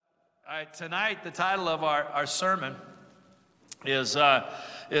All right, tonight the title of our sermon is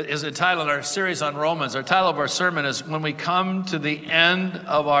entitled, our series on Romans. Our title of our sermon is When We Come to the End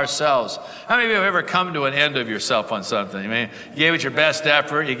of Ourselves. How many of you have ever come to an end of yourself on something? I mean, you gave it your best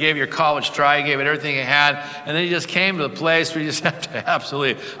effort, you gave your college try, you gave it everything you had, and then you just came to the place where you just have to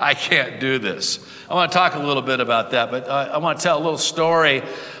absolutely, I can't do this. I want to talk a little bit about that, but I want to tell a little story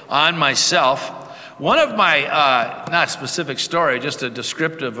on myself. One of my, not specific story, just a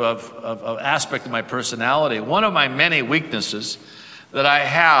descriptive of aspect of my personality, one of my many weaknesses that I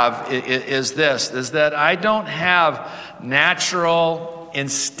have is that I don't have natural,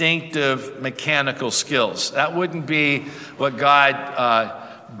 instinctive, mechanical skills. That wouldn't be what God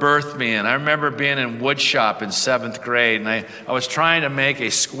birthed me in. I remember being in wood shop in 7th grade, and I was trying to make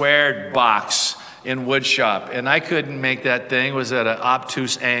a squared box in wood shop, and I couldn't make that thing. It was at an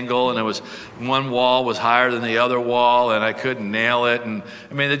obtuse angle, and it was one wall was higher than the other wall, and I couldn't nail it. And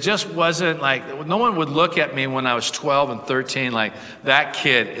I mean, it just wasn't like, no one would look at me when I was 12 and 13 like, that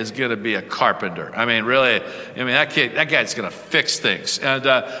kid is going to be a carpenter. I mean, really, that guy's going to fix things. And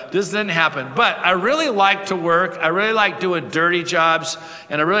this didn't happen. But I really like to work. I really like doing dirty jobs,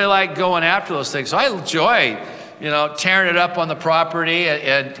 and I really like going after those things. So I enjoy tearing it up on the property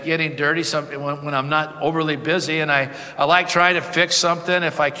and getting dirty when I'm not overly busy. And I like trying to fix something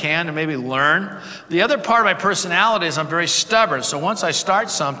if I can and maybe learn. The other part of my personality is I'm very stubborn. So once I start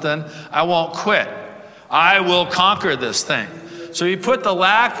something, I won't quit. I will conquer this thing. So you put the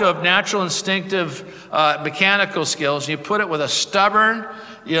lack of natural instinctive mechanical skills, and you put it with a stubborn,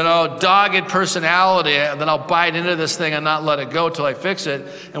 dogged personality, and then I'll bite into this thing and not let it go till I fix it.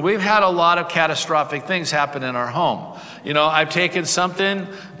 And we've had a lot of catastrophic things happen in our home. I've taken something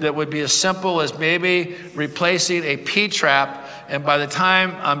that would be as simple as maybe replacing a P-trap, and by the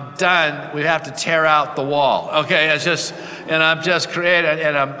time I'm done, we have to tear out the wall. Okay, and I'm just creating,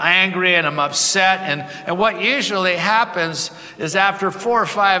 and I'm angry, and I'm upset, and what usually happens is after 4 or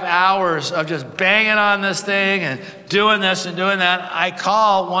 5 hours of just banging on this thing and doing this and doing that, I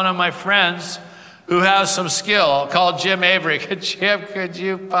call one of my friends who has some skill. I'll call Jim Avery. Jim, could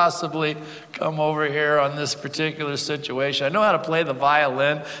you possibly come over here on this particular situation? I know how to play the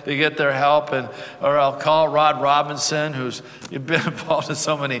violin to get their help, or I'll call Rod Robinson, who's been involved in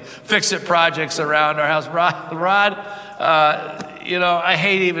so many fix-it projects around our house. Rod, I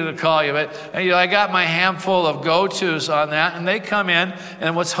hate even to call you, but I got my handful of go-tos on that, and they come in,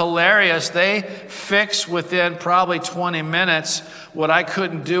 and what's hilarious, they fix within probably 20 minutes what I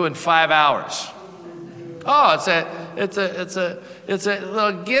couldn't do in 5 hours. Oh, it's a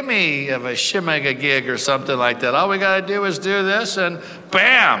little gimme of a shimmiga gig or something like that. All we got to do is do this, and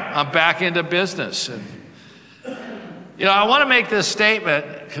bam, I'm back into business. And, I want to make this statement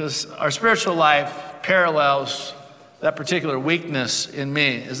because our spiritual life parallels that particular weakness in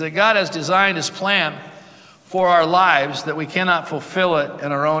me, is that God has designed his plan for our lives that we cannot fulfill it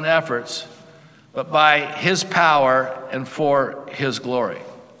in our own efforts, but by his power and for his glory.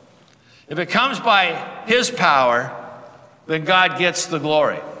 If it comes by his power, then God gets the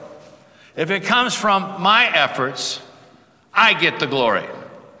glory. If it comes from my efforts, I get the glory.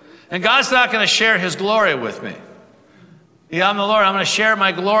 And God's not going to share his glory with me. I'm the Lord. I'm going to share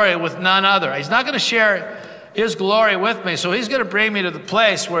my glory with none other. He's not going to share his glory with me. So he's going to bring me to the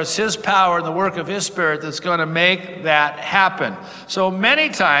place where it's his power and the work of his Spirit that's going to make that happen. So many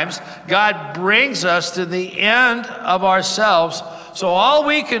times, God brings us to the end of ourselves. So all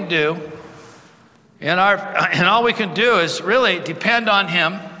we can do, and all we can do is really depend on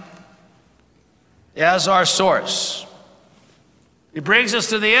him as our source. He brings us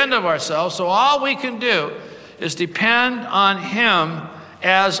to the end of ourselves, so all we can do is depend on him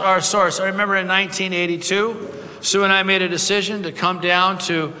as our source. I remember in 1982, Sue and I made a decision to come down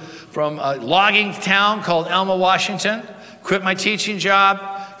from a logging town called Elma, Washington, quit my teaching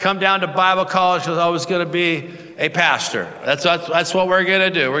job, come down to Bible college because I was going to be a pastor. That's what we're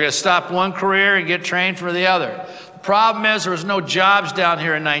going to do. We're going to stop one career and get trained for the other. The problem is there was no jobs down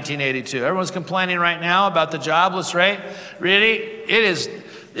here in 1982. Everyone's complaining right now about the jobless rate. Really,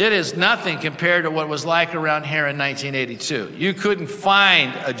 it is nothing compared to what it was like around here in 1982. You couldn't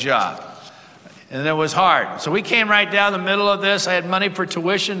find a job, and it was hard. So we came right down the middle of this. I had money for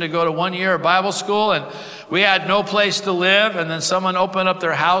tuition to go to 1 year of Bible school, and we had no place to live. And then someone opened up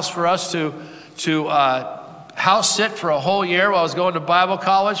their house for us to house sit for a whole year while I was going to Bible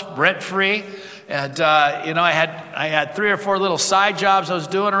college, rent-free. And, I had 3 or 4 little side jobs I was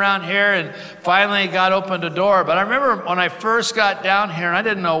doing around here, and finally God opened a door. But I remember when I first got down here, and I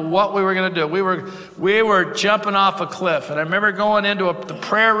didn't know what we were going to do. We were jumping off a cliff. And I remember going into the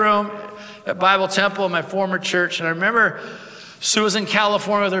prayer room at Bible Temple in my former church, and I remember Sue was in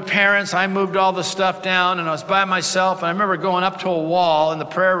California with her parents. I moved all the stuff down, and I was by myself. And I remember going up to a wall in the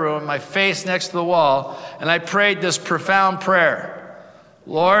prayer room, my face next to the wall, and I prayed this profound prayer.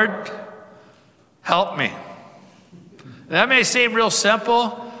 Lord, help me. And that may seem real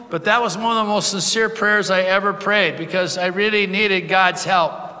simple, but that was one of the most sincere prayers I ever prayed because I really needed God's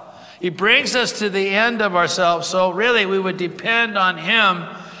help. He brings us to the end of ourselves, so really we would depend on him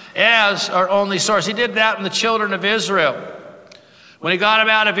as our only source. He did that in the children of Israel. When he got them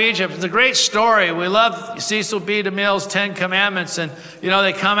out of Egypt, it's a great story. We love Cecil B. DeMille's 10 Commandments, and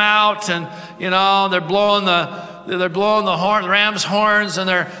they come out, and they're blowing the horn, ram's horns, and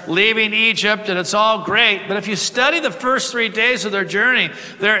they're leaving Egypt, and it's all great. But if you study the first 3 days of their journey,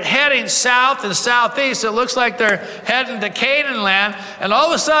 they're heading south and southeast. It looks like they're heading to Canaan land, and all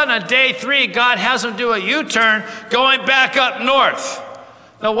of a sudden on day 3, God has them do a U-turn, going back up north.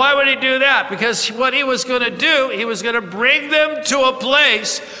 Now, why would he do that? Because what he was going to do, he was going to bring them to a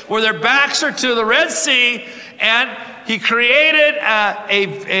place where their backs are to the Red Sea, and he created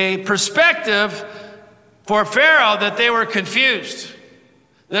a perspective for Pharaoh that they were confused.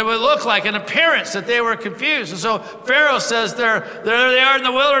 That would look like an appearance that they were confused. And so Pharaoh says, there they are in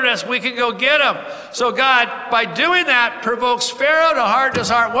the wilderness, we can go get them. So God, by doing that, provokes Pharaoh to harden his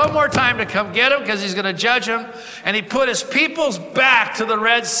heart one more time to come get him because he's going to judge him. And he put his people's back to the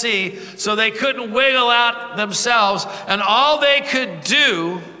Red Sea so they couldn't wiggle out themselves. And all they could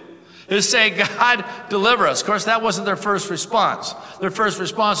do is say, God, deliver us. Of course, that wasn't their first response. Their first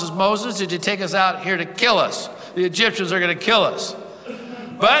response was, Moses, did you take us out here to kill us? The Egyptians are going to kill us.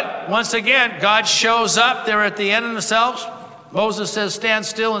 But once again, God shows up. They're at the end of themselves. Moses says, stand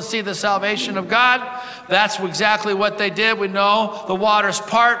still and see the salvation of God. That's exactly what they did. We know the waters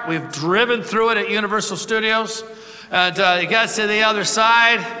part. We've driven through it at Universal Studios. And it gets to the other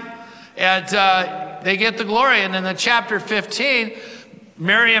side. And they get the glory. And in the chapter 15,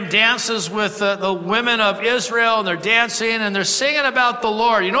 Miriam dances with the women of Israel, and they're dancing and they're singing about the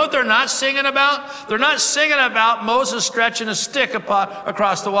Lord. You know what they're not singing about? They're not singing about Moses stretching a stick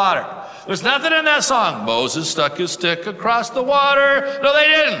across the water. There's nothing in that song. Moses stuck his stick across the water. No, they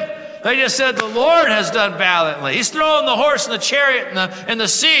didn't. They just said the Lord has done valiantly. He's thrown the horse and the chariot in the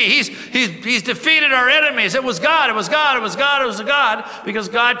sea. He's defeated our enemies. It was God. It was God. It was God. It was God. Because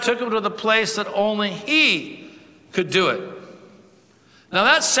God took him to the place that only he could do it. Now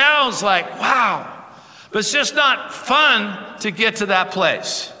that sounds like, wow, but it's just not fun to get to that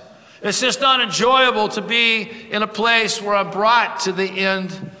place. It's just not enjoyable to be in a place where I'm brought to the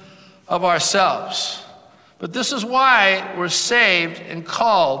end of ourselves. But this is why we're saved and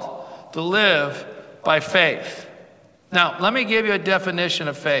called to live by faith. Now, let me give you a definition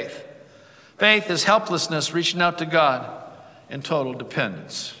of faith. Faith is helplessness reaching out to God in total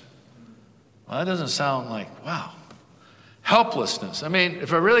dependence. Well, that doesn't sound like, wow. Helplessness. I mean,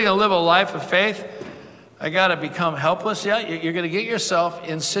 if we're really going to live a life of faith, I got to become helpless. Yeah, you're going to get yourself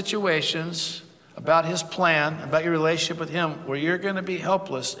in situations about his plan, about your relationship with him, where you're going to be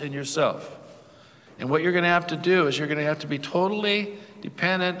helpless in yourself. And what you're going to have to do is you're going to have to be totally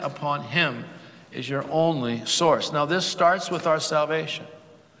dependent upon him as your only source. Now, this starts with our salvation.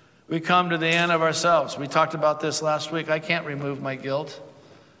 We come to the end of ourselves. We talked about this last week. I can't remove my guilt.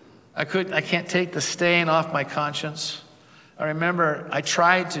 I can't take the stain off my conscience. I remember I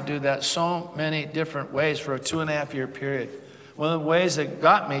tried to do that so many different ways for a 2.5-year period. One of the ways that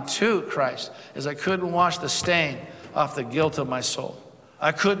got me to Christ is I couldn't wash the stain off the guilt of my soul.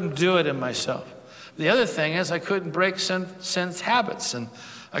 I couldn't do it in myself. The other thing is I couldn't break sin's habits, and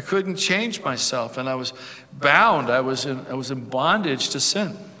I couldn't change myself, and I was bound. I was in bondage to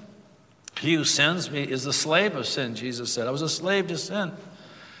sin. He who sins me is the slave of sin, Jesus said. I was a slave to sin.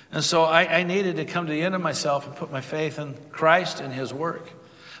 And so I needed to come to the end of myself and put my faith in Christ and his work.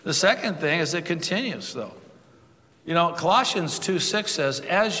 The second thing is it continues, though. You know, Colossians 2:6 says,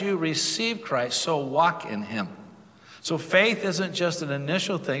 as you receive Christ, so walk in him. So faith isn't just an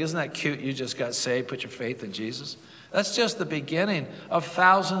initial thing. Isn't that cute? You just got saved, put your faith in Jesus. That's just the beginning of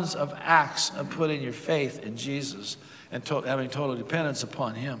thousands of acts of putting your faith in Jesus and having total dependence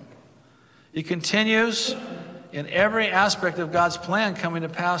upon him. He continues in every aspect of God's plan coming to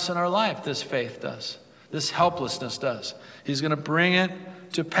pass in our life. This faith does. This helplessness does. He's going to bring it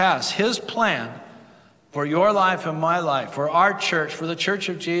to pass. His plan for your life and my life, for our church, for the church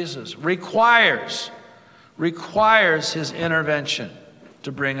of Jesus, requires his intervention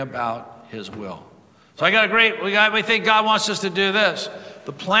to bring about his will. So we think God wants us to do this.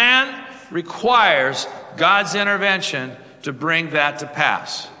 The plan requires God's intervention to bring that to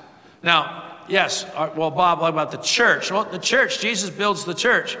pass. Now, yes, well, Bob, what about the church? Well, the church, Jesus builds the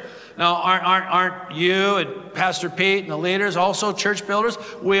church. Now, aren't you and Pastor Pete and the leaders also church builders?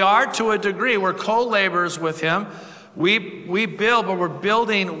 We are to a degree. We're co-laborers with him. We build, but we're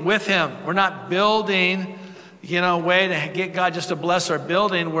building with him. We're not building, a way to get God just to bless our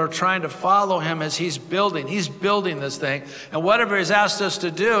building. We're trying to follow him as he's building. He's building this thing. And whatever he's asked us to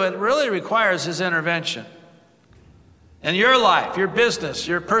do, it really requires his intervention. In your life, your business,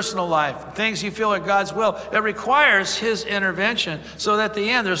 your personal life, things you feel are God's will, it requires his intervention so that at the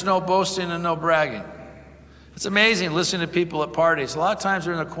end there's no boasting and no bragging. It's amazing listening to people at parties. A lot of times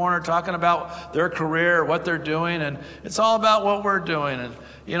they're in the corner talking about their career or what they're doing, and it's all about what we're doing. And,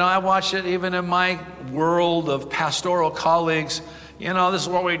 I watch it even in my world of pastoral colleagues. This is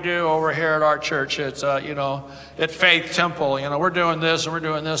what we do over here at our church. It's, at Faith Temple, we're doing this and we're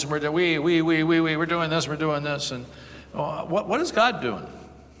doing this and we're doing we're doing this, we're doing this. And what is God doing?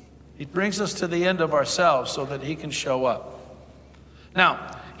 He brings us to the end of ourselves so that he can show up.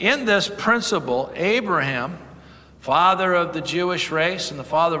 Now, in this principle, Abraham, father of the Jewish race and the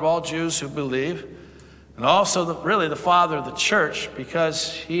father of all Jews who believe, and also really the father of the church,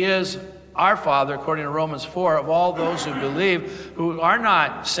 because he is our father, according to Romans 4, of all those who believe, who are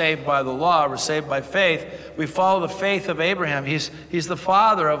not saved by the law, we're saved by faith. We follow the faith of Abraham. He's the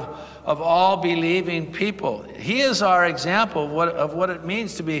father of all believing people. He is our example of what it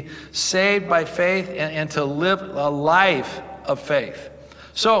means to be saved by faith and to live a life of faith.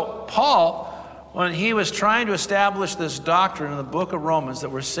 So Paul, when he was trying to establish this doctrine in the book of Romans that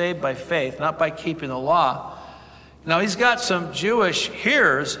we're saved by faith, not by keeping the law, now he's got some Jewish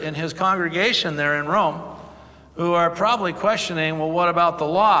hearers in his congregation there in Rome who are probably questioning, well, what about the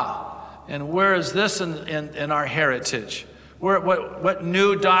law? And where is this in our heritage? What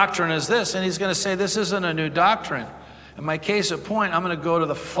new doctrine is this? And he's going to say, this isn't a new doctrine. In my case in point, I'm going to go to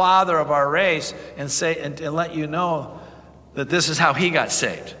the father of our race and say and let you know that this is how he got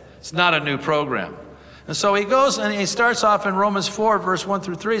saved. It's not a new program. And so he goes and he starts off in Romans 4, verse 1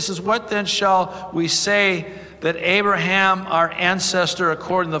 through 3. He says, what then shall we say that Abraham, our ancestor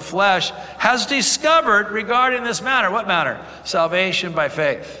according to the flesh, has discovered regarding this matter? What matter? Salvation by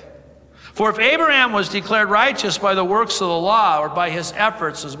faith. For if Abraham was declared righteous by the works of the law or by his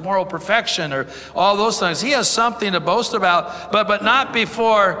efforts, his moral perfection, or all those things, he has something to boast about, but not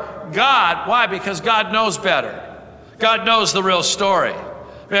before God. Why? Because God knows better. God knows the real story.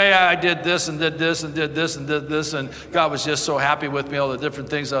 Yeah, I did this and did this and did this and did this, and God was just so happy with me, all the different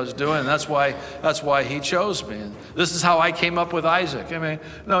things I was doing, and that's why he chose me. And this is how I came up with Isaac. I mean,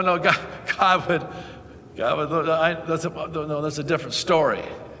 God would, that's a different story.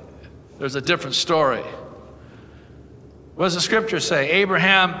 There's a different story. What does the scripture say?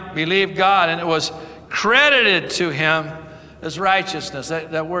 Abraham believed God, and it was credited to him as righteousness.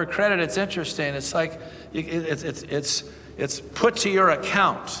 That word credited, it's interesting. It's like, it's put to your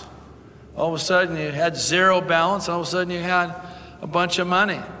account. All of a sudden you had zero balance. All of a sudden you had a bunch of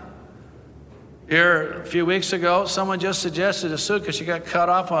money. Here a few weeks ago, someone just suggested to Sue, because she got cut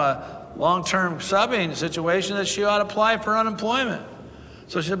off on a long-term subbing situation, that she ought to apply for unemployment.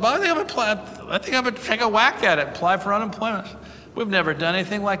 So she said, well, I think I'm going to take a whack at it, apply for unemployment. We've never done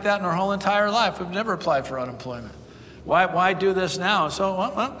anything like that in our whole entire life. We've never applied for unemployment. Why do this now? So,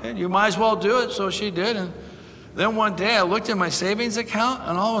 well, you might as well do it. So she did. And then one day I looked at my savings account,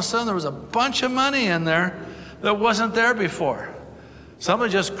 and all of a sudden there was a bunch of money in there that wasn't there before. Someone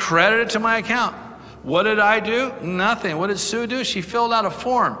just credited to my account. What did I do? Nothing. What did Sue do? She filled out a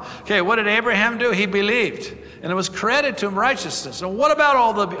form. Okay, what did Abraham do? He believed. And it was credited to him righteousness. And what about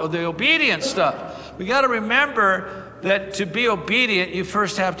all the obedience stuff? We got to remember that to be obedient, you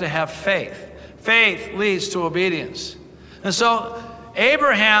first have to have faith. Faith leads to obedience. And so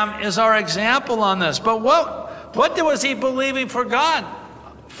Abraham is our example on this. But what was he believing for God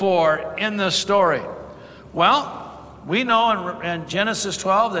for in this story? Well, we know in Genesis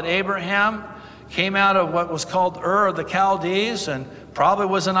 12 that Abraham came out of what was called Ur of the Chaldees and probably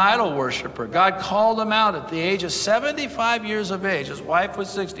was an idol worshiper. God called him out at the age of 75 years of age. His wife was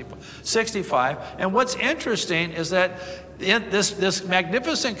 65. And what's interesting is that this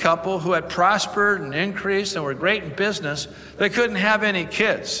magnificent couple who had prospered and increased and were great in business, they couldn't have any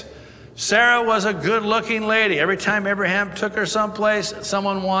kids. Sarah was a good-looking lady. Every time Abraham took her someplace,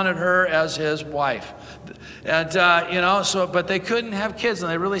 someone wanted her as his wife. And, but they couldn't have kids,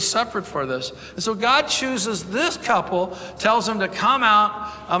 and they really suffered for this. And so God chooses this couple, tells them to come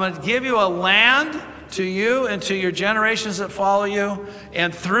out. I'm going to give you a land to you and to your generations that follow you.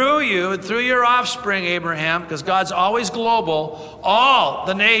 And through you and through your offspring, Abraham, because God's always global, all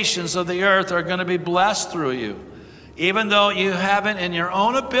the nations of the earth are going to be blessed through you. Even though you haven't in your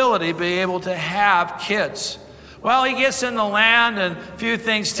own ability been able to have kids. Well, he gets in the land and a few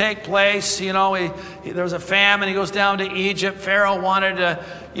things take place. There was a famine. He goes down to Egypt. Pharaoh wanted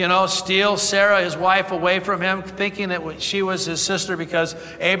to, steal Sarah, his wife, away from him, thinking that she was his sister because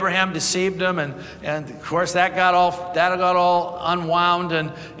Abraham deceived him. And of course, that got all unwound.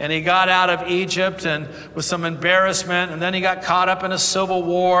 And he got out of Egypt and with some embarrassment. And then he got caught up in a civil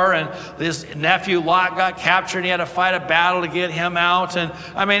war. And his nephew Lot got captured. He had to fight a battle to get him out. And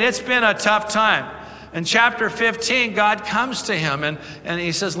it's been a tough time. In chapter 15, God comes to him and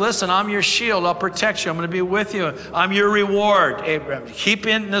he says, listen, I'm your shield. I'll protect you. I'm going to be with you. I'm your reward, Abraham. Keep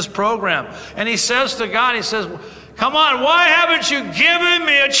in this program. And he says to God, he says, come on, why haven't you given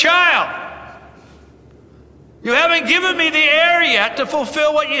me a child? You haven't given me the heir yet to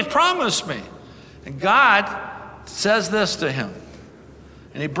fulfill what you've promised me. And God says this to him.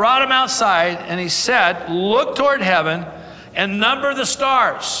 And he brought him outside and he said, look toward heaven and number the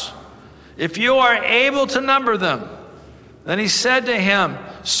stars, if you are able to number them. Then he said to him,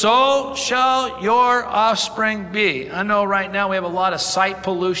 so shall your offspring be. I know right now we have a lot of sight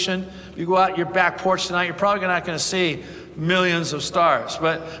pollution. If you go out your back porch tonight, you're probably not going to see millions of stars.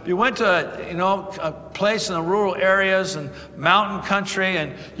 But if you went to a place in the rural areas and mountain country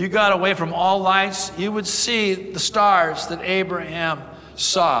and you got away from all lights, you would see the stars that Abraham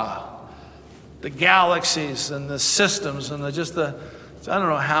saw. The galaxies and the systems and I don't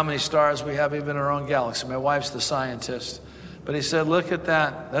know how many stars we have even in our own galaxy. My wife's the scientist. But he said, look at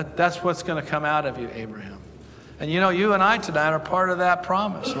that. That's what's going to come out of you, Abraham. And you and I tonight are part of that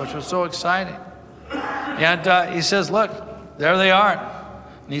promise, which was so exciting. And he says, look, there they are.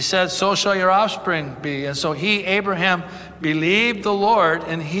 And he said, so shall your offspring be. And so Abraham, believed the Lord,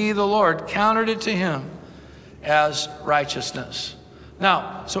 and he, the Lord, counted it to him as righteousness.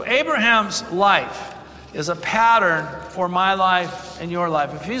 Now, so Abraham's life is a pattern for my life and your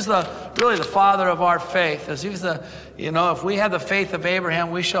life. If he's really the father of our faith, as he's if we have the faith of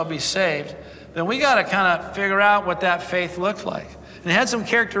Abraham, we shall be saved, then we got to kind of figure out what that faith looked like. And it had some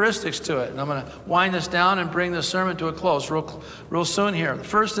characteristics to it. And I'm going to wind this down and bring this sermon to a close real soon here. The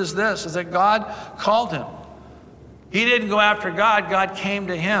first is that God called him. He didn't go after God. God came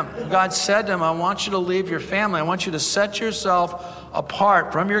to him. God said to him, I want you to leave your family. I want you to set yourself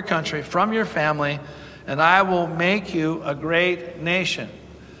apart from your country, from your family, and I will make you a great nation.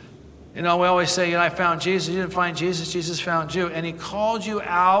 We always say, I found Jesus. You didn't find Jesus. Jesus found you. And he called you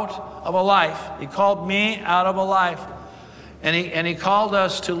out of a life. He called me out of a life. And he called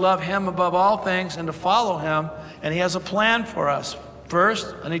us to love him above all things and to follow him. And he has a plan for us.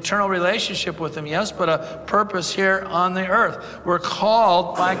 First, an eternal relationship with him, yes, but a purpose here on the earth. We're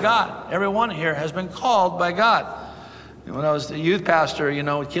called by God. Everyone here has been called by God. When I was the youth pastor,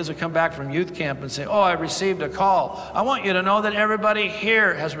 kids would come back from youth camp and say, oh, I received a call. I want you to know that everybody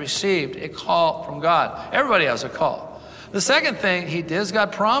here has received a call from God. Everybody has a call. The second thing he did is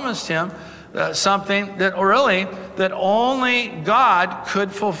God promised him something that only God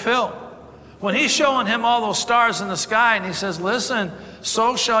could fulfill. When he's showing him all those stars in the sky and he says, listen,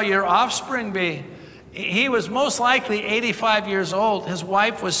 so shall your offspring be. He was most likely 85 years old. His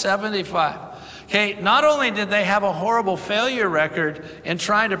wife was 75. Okay, not only did they have a horrible failure record in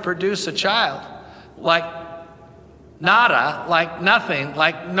trying to produce a child, like nada, like nothing,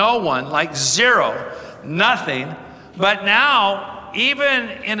 like no one, like zero, nothing, but now even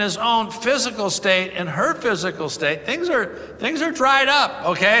in his own physical state, in her physical state, things are dried up.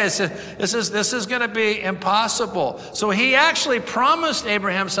 Okay, this is going to be impossible. So he actually promised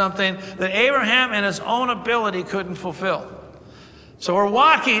Abraham something that Abraham in his own ability couldn't fulfill. So we're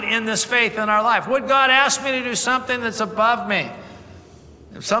walking in this faith in our life. Would God ask me to do something that's above me?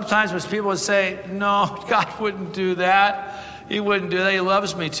 Sometimes people would say, no, God wouldn't do that. He wouldn't do that. He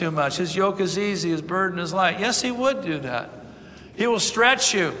loves me too much. His yoke is easy. His burden is light. Yes, he would do that. He will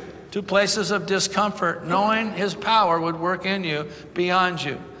stretch you to places of discomfort, knowing his power would work in you beyond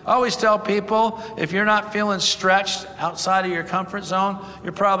you. I always tell people, if you're not feeling stretched outside of your comfort zone,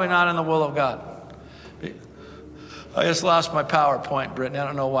 you're probably not in the will of God. I just lost my PowerPoint, Brittany. I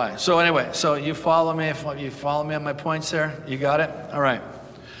don't know why. So anyway, so you follow me. If you follow me on my points there, you got it? All right.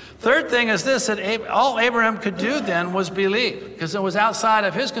 Third thing is this, that all Abraham could do then was believe, because it was outside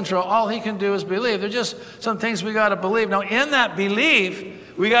of his control. All he can do is believe. There's just some things we got to believe. Now, in that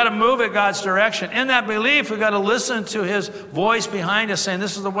belief, we got to move at God's direction. In that belief, we got to listen to his voice behind us saying,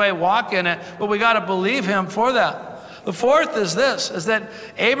 this is the way, walk in it. But we got to believe him for that. The fourth is this, is that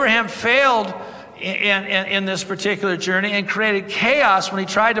Abraham failed in this particular journey and created chaos when he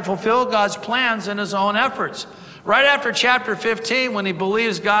tried to fulfill God's plans in his own efforts. Right after chapter 15, when he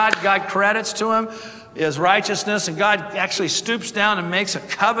believes God, God credits to him is righteousness, and God actually stoops down and makes a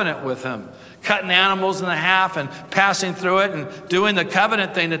covenant with him, cutting animals in half and passing through it and doing the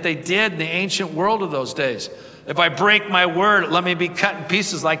covenant thing that they did in the ancient world of those days. If I break my word, let me be cut in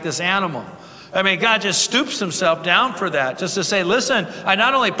pieces like this animal. I mean, God just stoops himself down for that, just to say, listen, I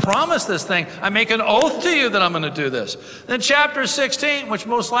not only promise this thing, I make an oath to you that I'm going to do this. Then chapter 16, which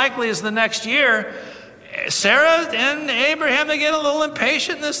most likely is the next year, Sarah and Abraham, they get a little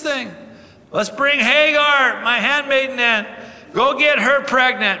impatient in this thing. Let's bring Hagar, my handmaiden, in. Go get her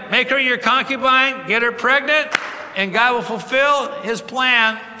pregnant. Make her your concubine, get her pregnant, and God will fulfill his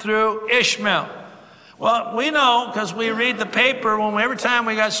plan through Ishmael. Well, we know, because we read the paper, every time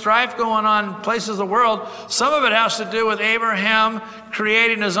we got strife going on in places of the world, some of it has to do with Abraham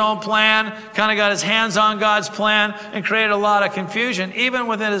creating his own plan, kind of got his hands on God's plan, and created a lot of confusion, even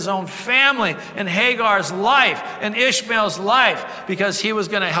within his own family, in Hagar's life, in Ishmael's life, because he was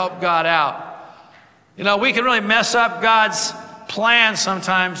going to help God out. You know, we can really mess up God's plan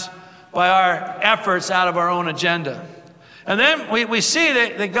sometimes by our efforts out of our own agenda. And then we see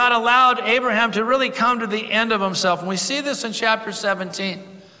that God allowed Abraham to really come to the end of himself. And we see this in chapter 17.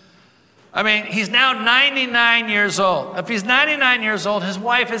 I mean, he's now 99 years old. If he's 99 years old, his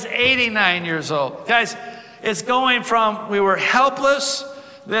wife is 89 years old. Guys, it's going from we were helpless,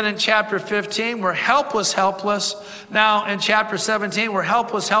 then in chapter 15, we're helpless. Now in chapter 17, we're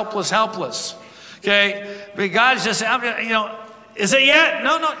helpless. Okay? But God's just, you know, is it yet?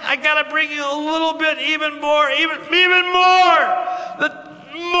 No, I got to bring you a little bit, even more.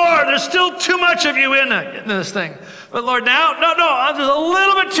 There's still too much of you in this thing. But Lord, now, no, there's a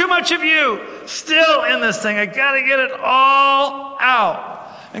little bit too much of you still in this thing. I got to get it all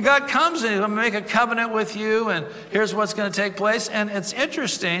out. And God comes and he's going to make a covenant with you, and here's what's going to take place. And it's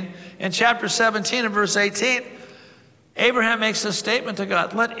interesting, in chapter 17 and verse 18, Abraham makes this statement to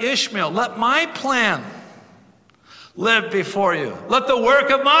God, let my plan live before you. Let the work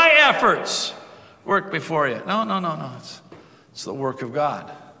of my efforts work before you. No. It's the work of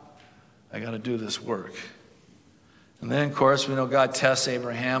God. I got to do this work. And then, of course, we know God tests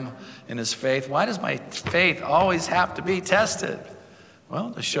Abraham in his faith. Why does my faith always have to be tested?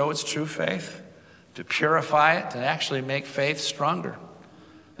 Well, to show its true faith, to purify it, to actually make faith stronger.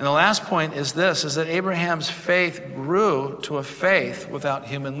 And the last point is this, is that Abraham's faith grew to a faith without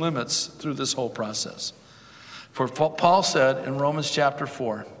human limits through this whole process. For Paul said in Romans chapter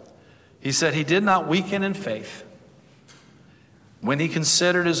 4, he said he did not weaken in faith when he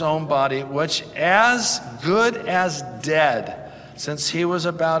considered his own body, which as good as dead, since he was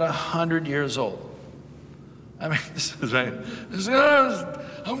about 100 years old. I mean, this is right.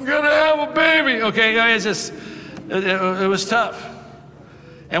 I'm going to have a baby. Okay, it was tough.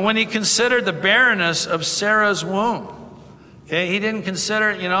 And when he considered the barrenness of Sarah's womb, okay, he didn't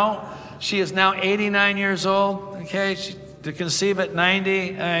consider, she is now 89 years old, okay, to conceive at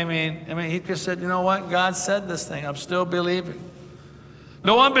 90. I mean, he just said, you know what? God said this thing. I'm still believing.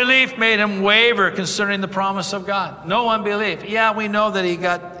 No unbelief made him waver concerning the promise of God. No unbelief. Yeah, we know that he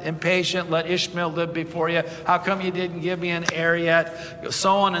got impatient. Let Ishmael live before you. How come you didn't give me an heir yet?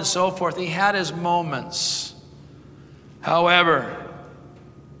 So on and so forth. He had his moments. However,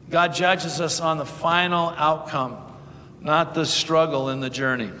 God judges us on the final outcome, not the struggle in the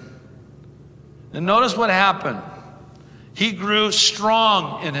journey. And notice what happened. He grew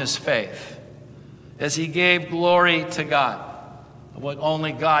strong in his faith as he gave glory to God, what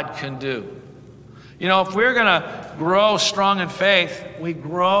only God can do. If we're going to grow strong in faith, we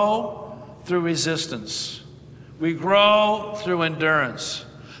grow through resistance. We grow through endurance.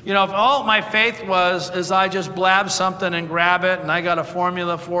 If all my faith is I just blab something and grab it, and I got a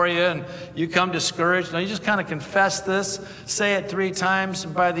formula for you, and you come discouraged, you just kind of confess this, say it 3 times,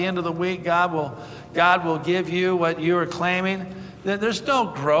 and by the end of the week, God will give you what you are claiming. There's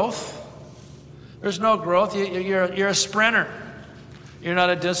no growth. There's no growth. You're a sprinter. You're not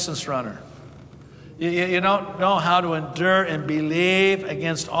a distance runner. You don't know how to endure and believe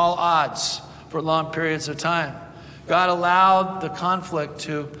against all odds for long periods of time. God allowed the conflict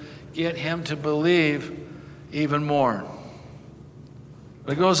to get him to believe even more.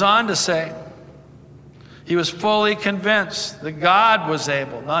 But it goes on to say, he was fully convinced that God was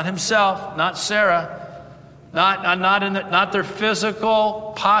able, not himself, not Sarah, not their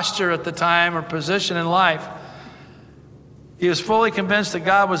physical posture at the time or position in life. He was fully convinced that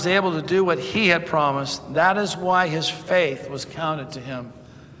God was able to do what he had promised. That is why his faith was counted to him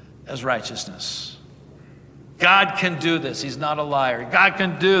as righteousness. God can do this. He's not a liar. God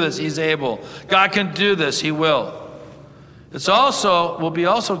can do this. He's able. God can do this. He will. Will be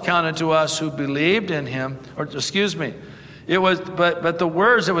also counted to us who believed in him, it But the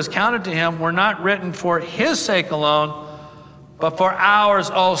words that was counted to him were not written for his sake alone, but for ours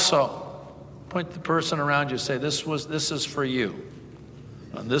also. Point to the person around you, say, this is for you.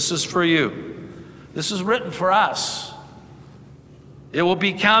 And this is for you. This is written for us. It will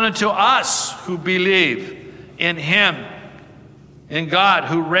be counted to us who believe in him, in God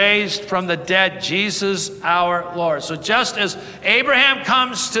who raised from the dead Jesus our Lord. So just as Abraham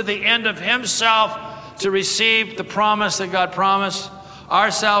comes to the end of himself to receive the promise that God promised, our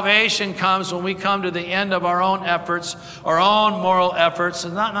salvation comes when we come to the end of our own efforts, our own moral efforts.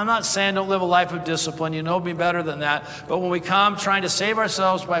 And I'm not saying don't live a life of discipline. You know me better than that. But when we come trying to save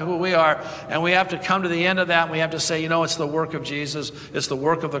ourselves by who we are, and we have to come to the end of that, and we have to say, it's the work of Jesus. It's the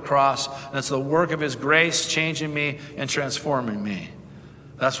work of the cross. And it's the work of his grace changing me and transforming me.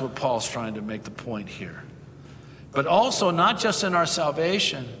 That's what Paul's trying to make the point here. But also, not just in our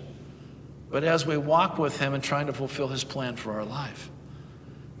salvation, but as we walk with him and trying to fulfill his plan for our life.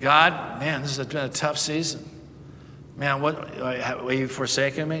 God, man, this has been a tough season. Man, have you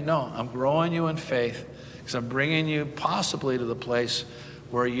forsaken me? No, I'm growing you in faith because I'm bringing you possibly to the place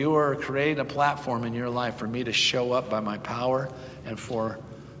where you are creating a platform in your life for me to show up by my power and for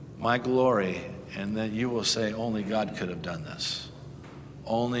my glory. And then you will say, only God could have done this.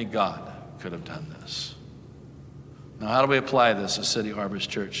 Only God could have done this. Now, how do we apply this at City Harvest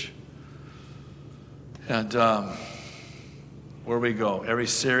Church? And where we go. Every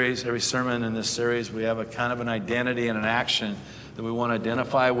sermon in this series, we have a kind of an identity and an action that we want to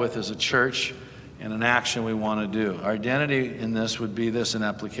identify with as a church and an action we want to do. Our identity in this would be this in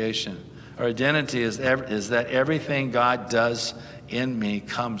application. Our identity is that everything God does in me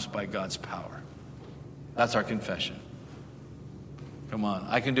comes by God's power. That's our confession. Come on.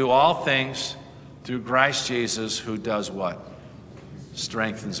 I can do all things through Christ Jesus who does what?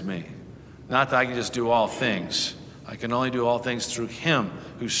 Strengthens me. Not that I can just do all things. I can only do all things through him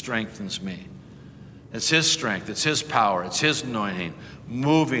who strengthens me. It's his strength, it's his power, it's his anointing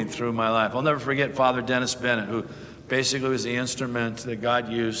moving through my life. I'll never forget Father Dennis Bennett, who basically was the instrument that God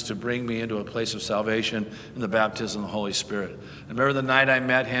used to bring me into a place of salvation in the baptism of the Holy Spirit. I remember the night I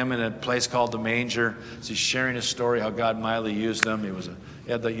met him in a place called the Manger. As he's sharing his story, how God mightily used him.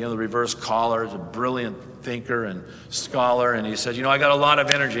 He had the reverse collar. He's a brilliant thinker and scholar. And he said, I got a lot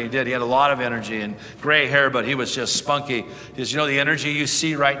of energy. He did. He had a lot of energy and gray hair, but he was just spunky. He said, the energy you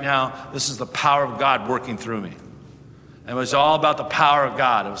see right now, this is the power of God working through me. And it was all about the power of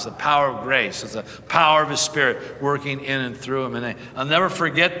God. It was the power of grace. It's the power of his Spirit working in and through him. And I'll never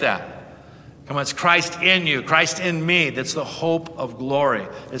forget that. Come on, it's Christ in you, Christ in me. That's the hope of glory.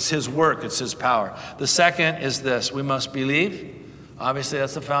 It's his work. It's his power. The second is this. We must believe. Obviously,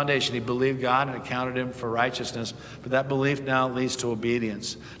 that's the foundation. He believed God and it counted him for righteousness. But that belief now leads to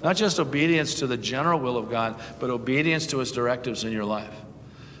obedience. Not just obedience to the general will of God, but obedience to his directives in your life.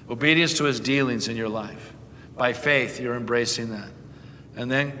 Obedience to his dealings in your life. By faith, you're embracing that.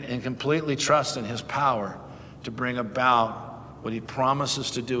 And then completely trust in his power to bring about what he promises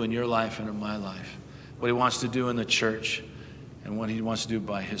to do in your life and in my life. What he wants to do in the church and what he wants to do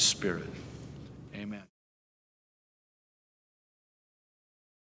by his Spirit. Amen.